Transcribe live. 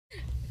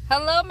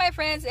Hello my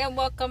friends, and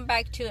welcome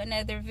back to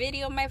another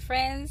video, my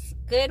friends.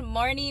 Good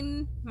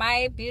morning,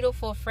 my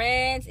beautiful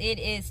friends. It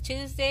is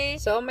Tuesday,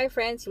 so my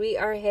friends, we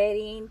are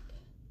heading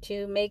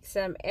to make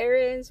some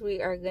errands.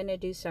 We are gonna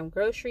do some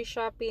grocery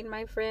shopping,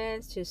 my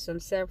friends, to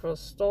several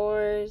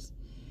stores.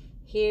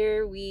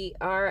 Here we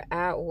are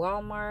at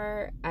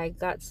Walmart. I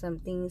got some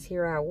things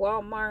here at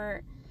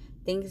Walmart,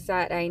 things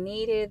that I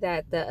needed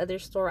that the other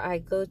store I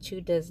go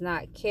to does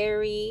not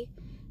carry,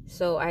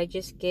 so I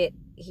just get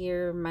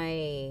here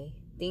my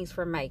things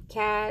for my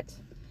cat.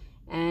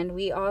 And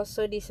we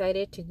also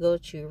decided to go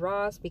to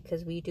Ross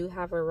because we do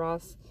have a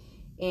Ross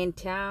in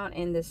town,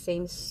 in the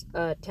same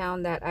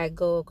town that I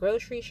go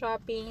grocery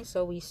shopping.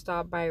 So we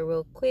stopped by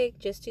real quick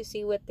just to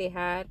see what they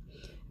had.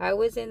 I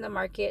was in the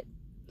market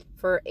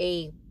for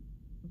a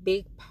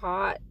big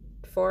pot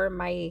for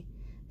my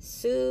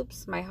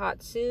soups, my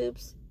hot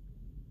soups,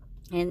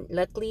 and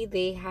luckily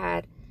they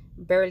had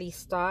barely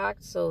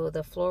stocked, so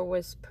the floor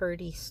was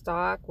pretty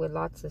stocked with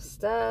lots of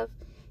stuff.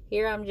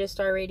 Here I'm just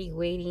already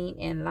waiting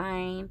in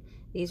line.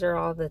 These are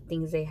all the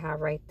things they have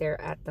right there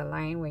at the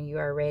line when you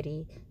are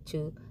ready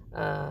to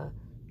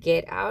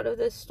get out of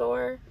the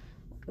store,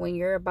 when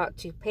you're about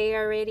to pay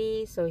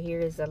already. So here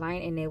is the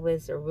line, and it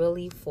was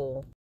really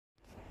full.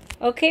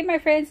 Okay my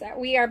friends,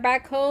 we are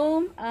back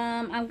home.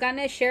 I'm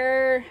gonna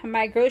share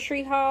my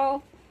grocery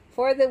haul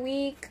for the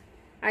week.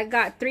 I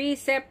got 3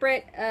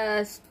 separate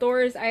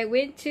stores I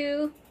went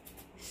to.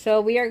 So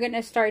we are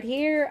gonna start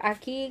here.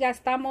 Aquí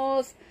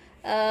gastamos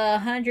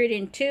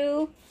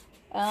 102.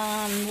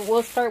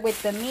 We'll start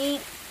with the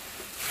meat.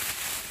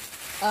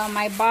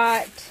 I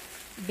bought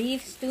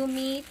beef stew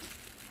meat.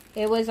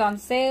 It was on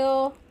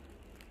sale,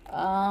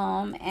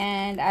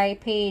 and I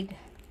paid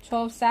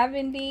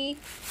 $12.70.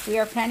 We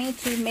are planning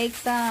to make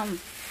some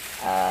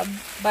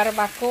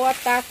barbacoa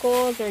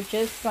tacos, or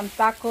just some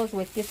tacos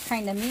with this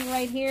kind of meat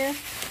right here.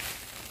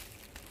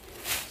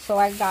 So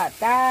I got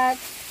that.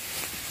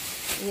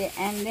 Yeah,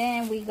 and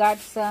then we got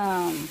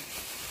some,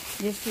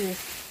 this is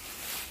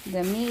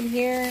the meat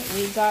here.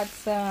 We got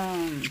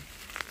some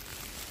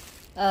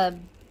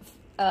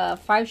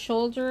 5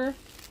 shoulder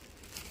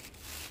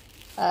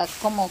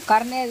como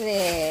carne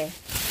de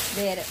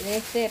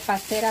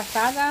pastel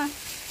asada.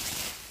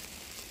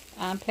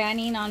 I'm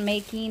planning on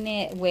making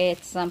it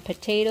with some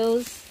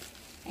potatoes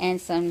and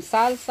some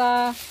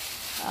salsa.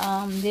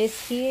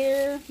 This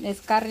here is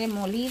carne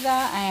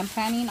molida. I am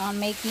planning on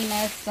making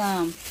us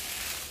some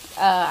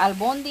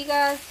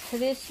albóndigas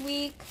this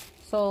week.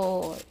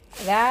 So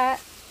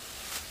that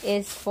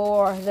is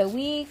for the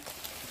week.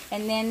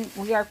 And then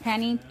we are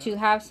planning to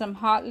have some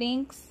hot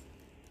links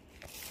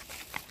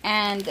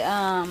and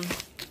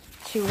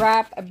to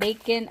wrap a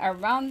bacon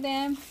around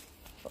them.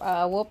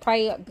 We'll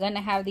probably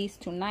gonna have these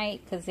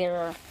tonight because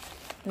they're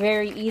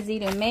very easy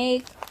to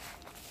make.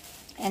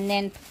 And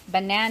then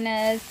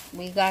bananas,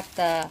 we got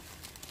the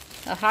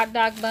hot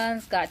dog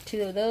buns, got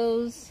 2 of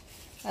those.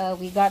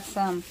 We got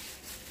some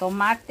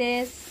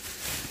tomates.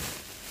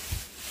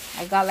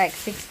 I got like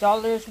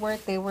 $6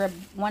 worth. They were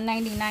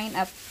 $1.99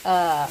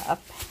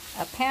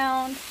 a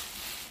pound.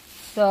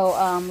 So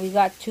we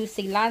got 2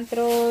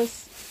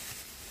 cilantros,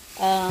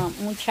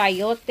 un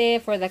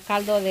chayote for the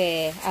caldo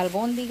de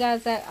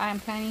albóndigas that I'm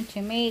planning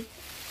to make,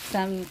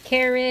 some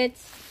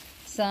carrots,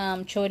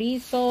 some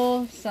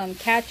chorizo, some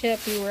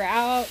ketchup. We were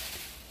out,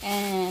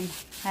 and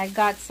I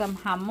got some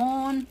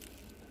jamón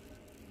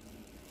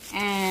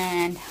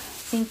and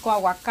 5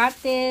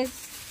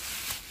 aguacates,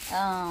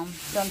 some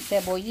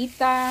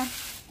cebollita,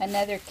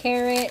 another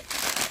carrot,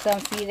 some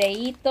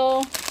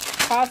fideito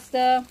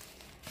pasta,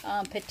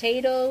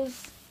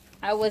 potatoes.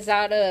 I was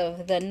out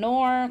of the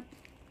Knorr.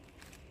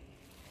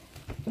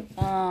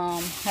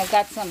 I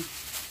got some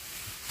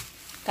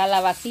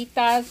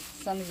calabacitas,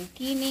 some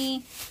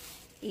zucchini,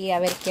 y a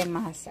ver qué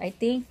más. I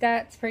think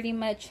that's pretty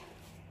much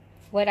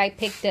what I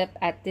picked up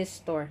at this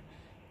store.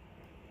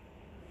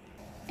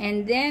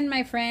 And then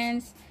my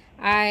friends,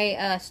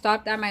 I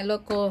stopped at my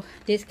local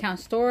discount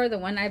store, the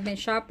one I've been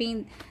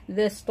shopping,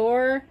 the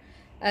store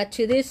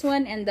to this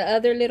one and the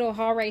other little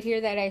haul right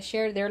here that I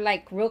shared. They're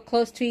like real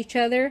close to each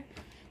other.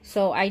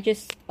 So I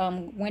just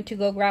went to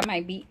go grab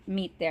my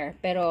meat there.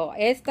 Pero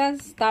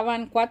estas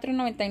estaban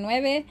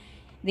 $4.99.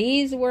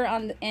 These were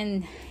on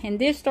in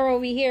this store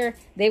over here.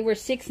 They were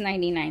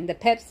 $6.99, the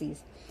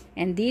Pepsis,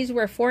 and these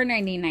were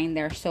 $4.99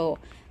 there. So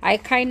I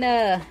kind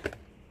of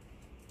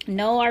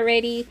know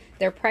already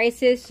their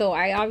prices, so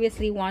I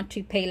obviously want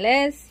to pay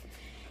less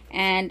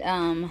and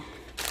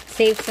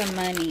save some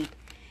money.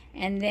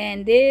 And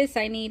then this,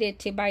 I needed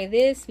to buy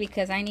this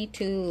because I need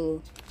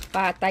to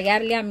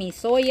tallarle a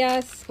mis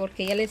ollas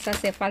porque ya les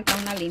hace falta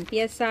una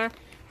limpieza.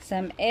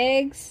 Some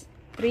eggs,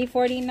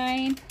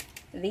 $3.49.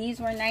 These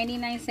were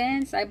 99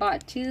 cents. I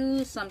bought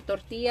 2. Some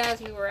tortillas,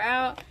 we were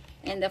out,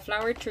 and the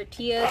flour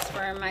tortillas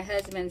for my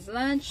husband's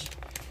lunch.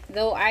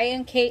 Though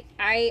I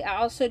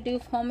also do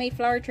homemade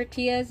flour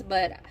tortillas,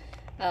 but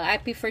I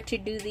prefer to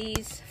do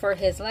these for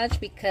his lunch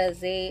because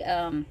they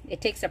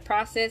it takes a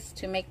process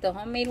to make the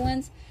homemade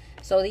ones.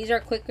 So these are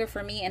quicker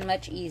for me and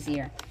much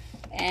easier.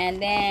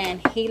 And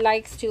then he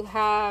likes to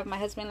have, my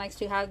husband likes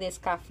to have this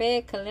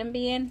cafe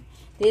Colombian.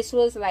 This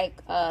was like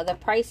the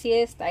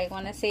priciest. I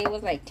want to say it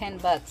was like 10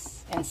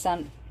 bucks and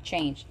some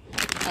change.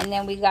 And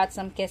then we got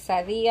some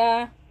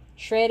quesadilla,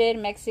 shredded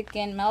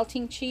Mexican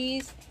melting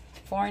cheese,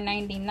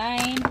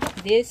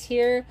 $4.99. This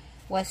here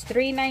was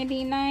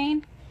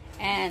 $3.99.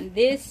 And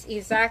this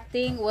exact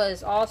thing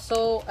was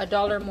also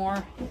 $1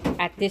 more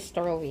at this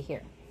store over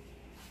here.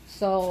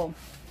 So,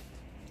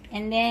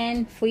 and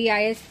then fui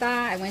a esta.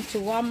 I went to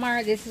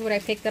Walmart. This is what I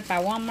picked up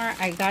at Walmart.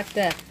 I got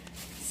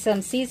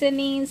some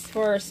seasonings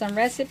for some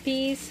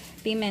recipes.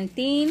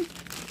 Pimentin.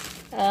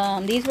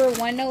 These were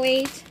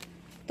 $1.08.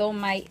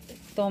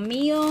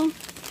 Tomillo.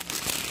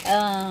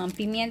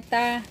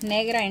 Pimienta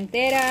negra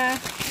entera.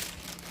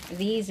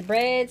 These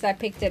breads I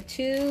picked up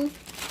 2.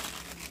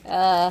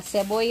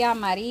 Cebolla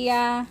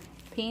Maria,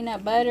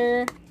 peanut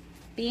butter,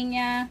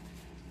 piña,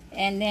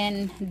 and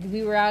then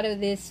we were out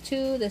of this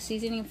too, the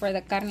seasoning for the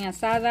carne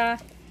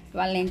asada,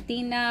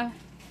 Valentina,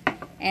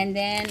 and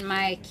then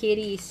my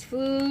kitty's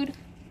food,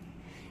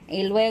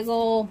 y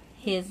luego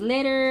his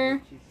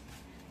litter.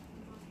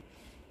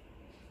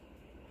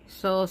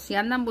 So si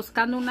andan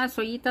buscando unas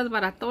ollitas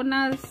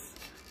baratonas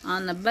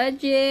on the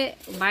budget,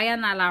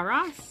 vayan a la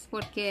Ross,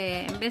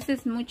 porque en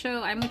veces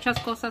hay muchas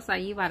cosas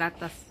ahí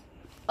baratas.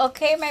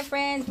 Okay, my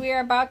friends, we are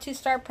about to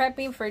start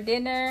prepping for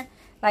dinner.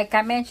 Like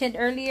I mentioned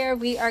earlier,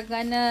 we are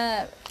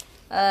gonna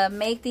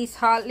make these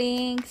hot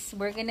links.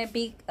 We're gonna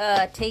be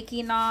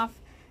taking off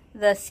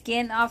the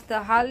skin off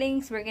the hot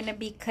links. We're gonna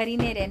be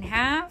cutting it in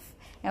half,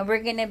 and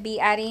we're gonna be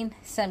adding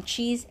some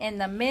cheese in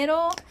the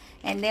middle,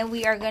 and then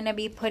we are gonna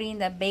be putting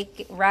the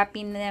bacon,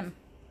 wrapping them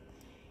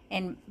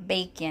in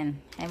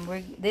bacon. And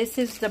this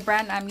is the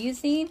brand I'm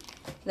using,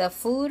 the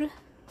food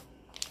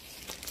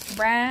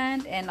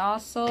brand, and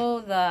also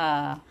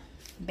the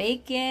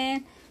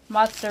bacon,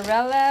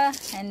 mozzarella,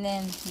 and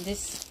then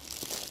this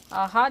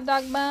hot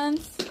dog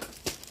buns.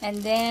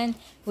 And then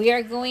we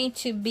are going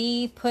to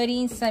be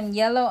putting some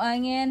yellow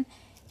onion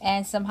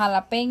and some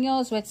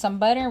jalapenos with some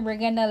butter. We're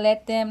gonna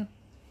let them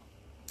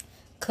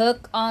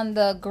cook on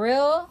the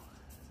grill,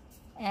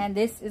 and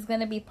this is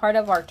gonna be part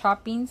of our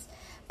toppings.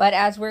 But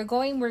as we're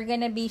going, we're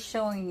gonna be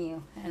showing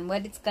you and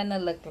what it's gonna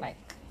look like.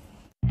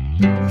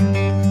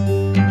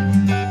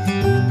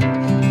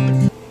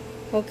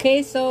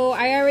 Okay, so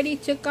I already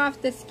took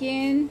off the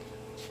skin.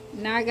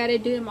 Now I gotta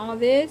do them all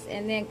this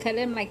and then cut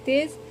them like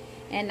this.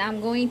 And I'm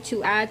going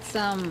to add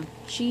some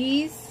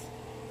cheese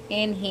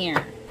in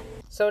here.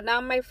 So now,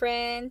 my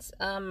friends,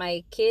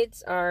 my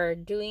kids are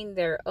doing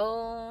their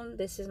own.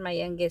 This is my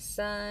youngest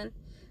son.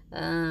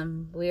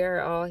 We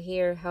are all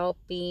here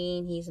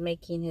helping. He's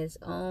making his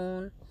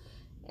own.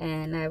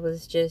 And I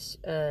was just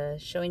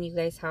showing you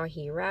guys how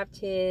he wrapped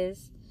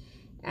his.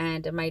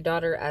 And my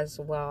daughter as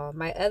well.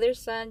 My other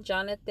son,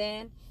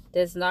 Jonathan,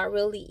 does not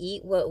really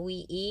eat what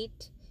we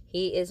eat.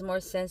 He is more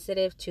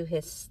sensitive to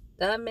his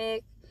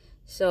stomach.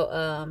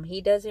 So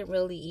he doesn't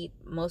really eat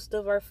most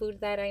of our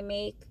food that I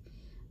make.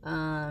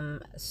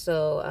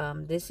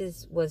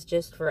 This was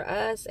just for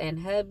us and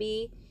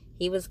hubby.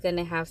 He was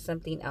gonna have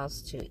something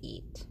else to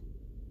eat.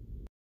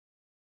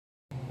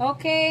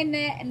 Okay,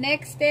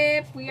 next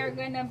step, we are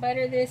gonna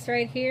butter this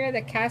right here,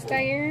 the cast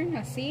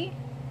iron. See?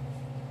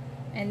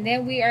 And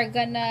then we are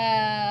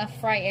gonna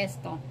fry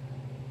esto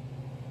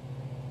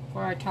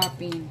for our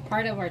topping,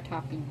 part of our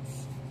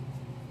toppings.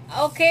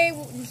 Okay,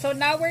 so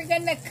now we're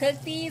gonna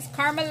cook these,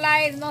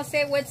 caramelize. No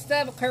sé what's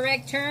the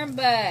correct term,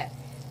 but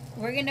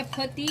we're gonna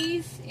put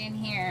these in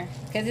here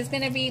because it's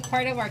gonna be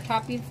part of our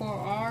topping for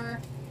our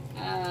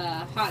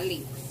hot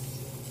links.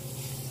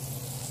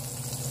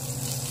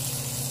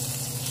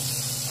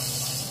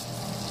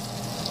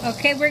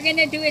 Okay, we're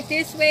gonna do it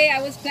this way.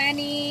 I was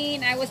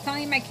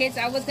telling my kids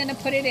I was gonna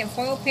put it in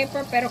foil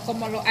paper, pero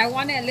I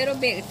want it a little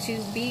bit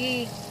to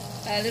be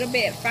a little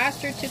bit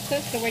faster to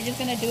cook, so we're just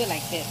gonna do it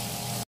like this.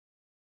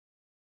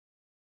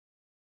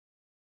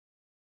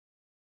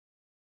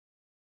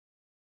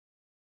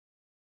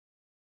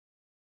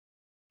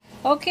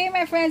 Okay,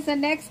 my friends, the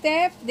next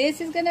step,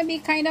 this is gonna be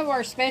kind of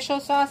our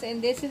special sauce,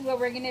 and this is what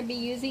we're gonna be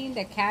using: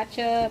 the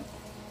ketchup,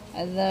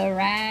 the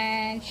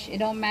ranch. It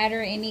don't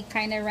matter, any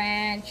kind of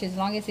ranch as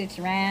long as it's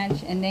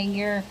ranch, and then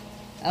your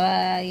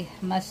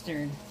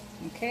mustard.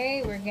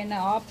 Okay, we're gonna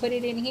all put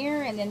it in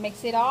here and then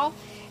mix it all.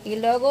 Y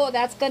luego,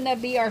 that's gonna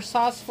be our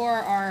sauce for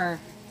our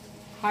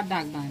hot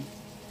dog bun.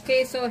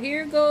 Okay, so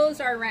here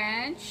goes our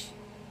ranch.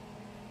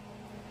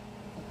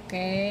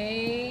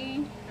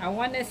 Okay, I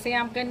want to say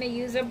I'm gonna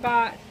use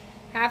about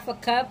half a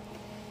cup.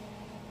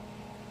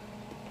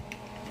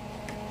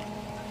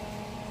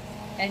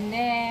 And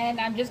then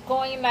I'm just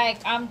going like,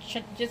 I'm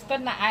just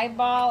gonna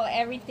eyeball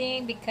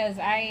everything because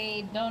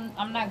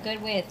I'm not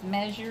good with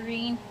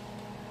measuring.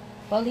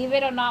 Believe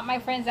it or not, my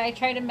friends, I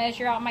try to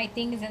measure out my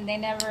things and they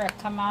never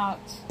come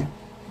out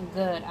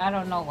good. I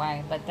don't know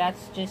why, but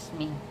that's just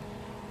me.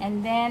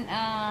 And then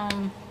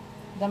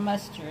the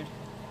mustard,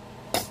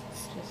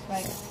 just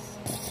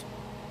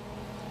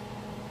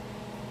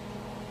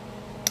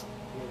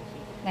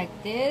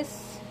like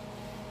this.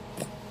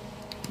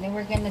 Then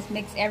we're gonna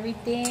mix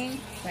everything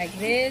like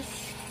this.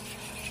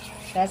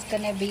 That's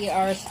gonna be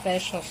our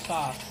special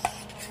sauce.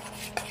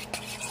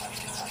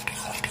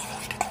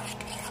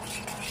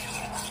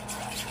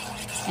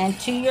 And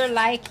to your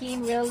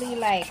liking, really,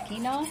 like, you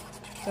know.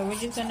 So we're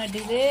just gonna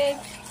do this.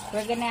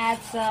 We're gonna add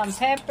some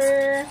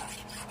pepper.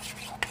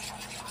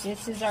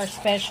 This is our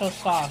special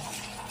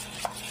sauce.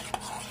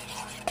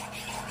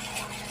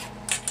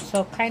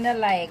 So kind of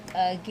like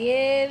a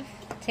give,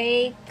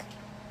 take.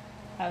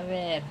 A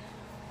ver.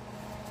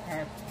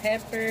 Our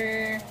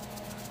pepper.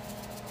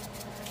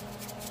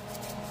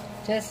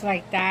 Just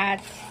like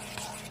that.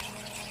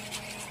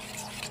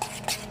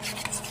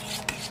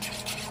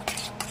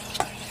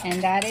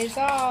 And that is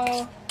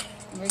all.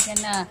 We're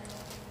gonna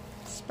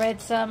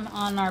spread some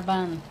on our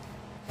bun.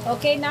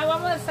 Okay, now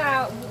vamos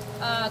a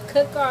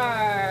cook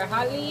our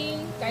holly,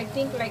 I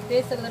think like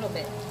this a little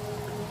bit.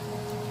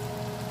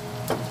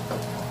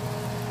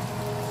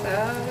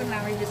 So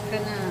now we're just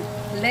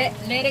gonna let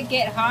it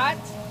get hot.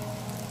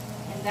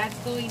 And that's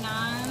going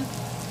on.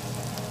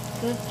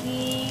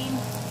 Cooking,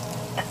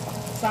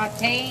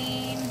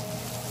 sauteing.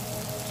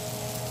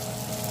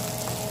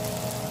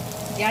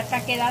 Ya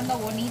está quedando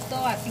bonito,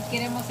 así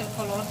queremos el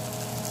color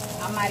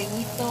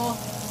amarillito,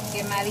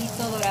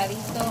 quemadito,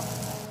 doradito.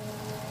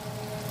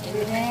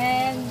 And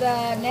then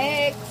the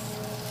next.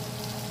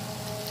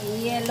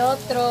 Y el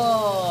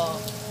otro.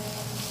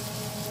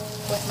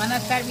 Pues van a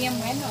estar bien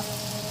buenos.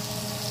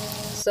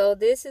 So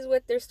this is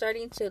what they're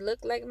starting to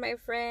look like, my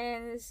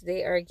friends.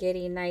 They are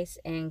getting nice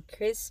and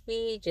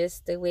crispy,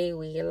 just the way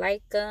we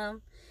like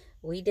them.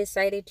 We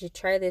decided to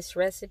try this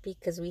recipe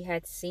because we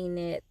had seen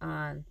it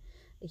on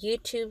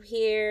YouTube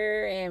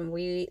here, and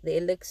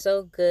it looks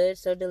so good,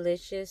 so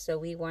delicious, so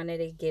we wanted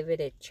to give it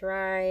a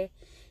try.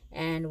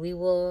 And we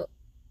will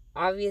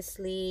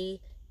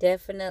obviously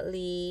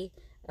definitely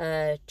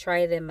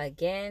try them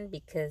again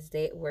because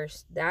they were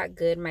that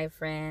good, my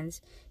friends.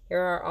 Here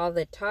are all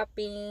the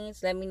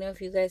toppings. Let me know if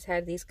you guys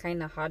had these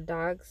kind of hot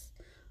dogs,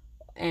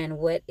 and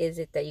what is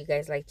it that you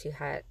guys like to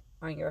have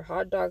on your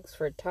hot dogs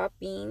for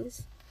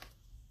toppings.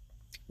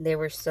 They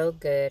were so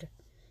good.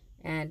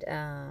 And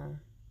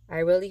I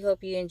really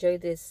hope you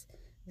enjoyed this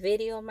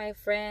video, my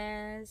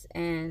friends,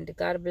 and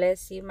God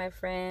bless you, my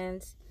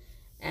friends.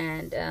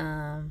 And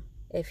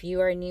if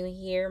you are new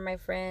here, my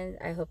friends,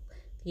 I hope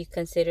you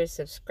consider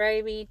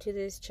subscribing to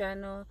this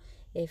channel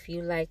if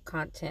you like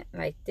content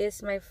like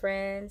this, my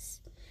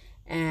friends.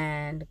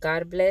 And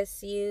God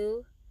bless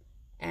you,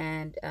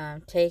 and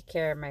take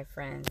care, my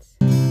friends.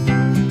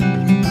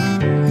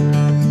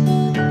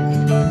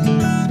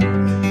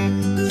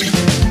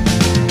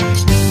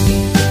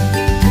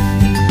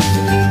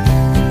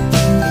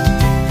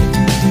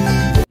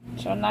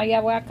 So now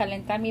ya voy a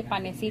calentar mi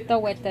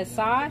panecito with the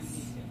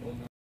sauce.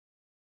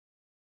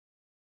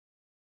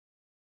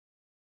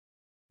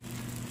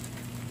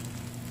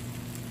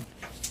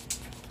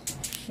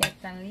 Ya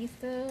están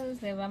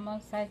listos. Le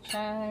vamos a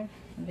echar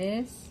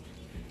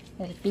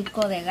el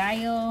pico de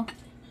gallo.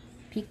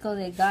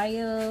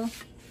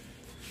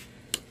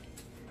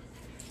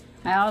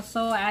 I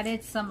also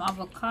added some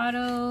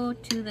avocado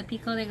to the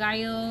pico de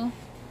gallo.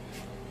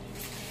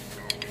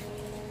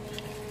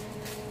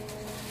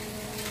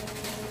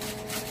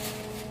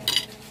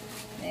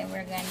 Then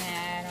we're gonna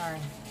add our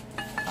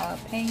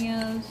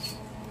jalapenos.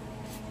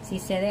 Si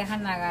se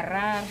dejan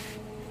agarrar.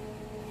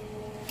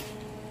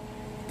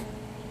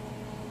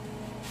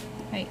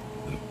 Ay.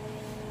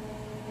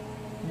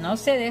 No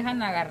se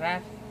dejan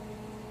agarrar.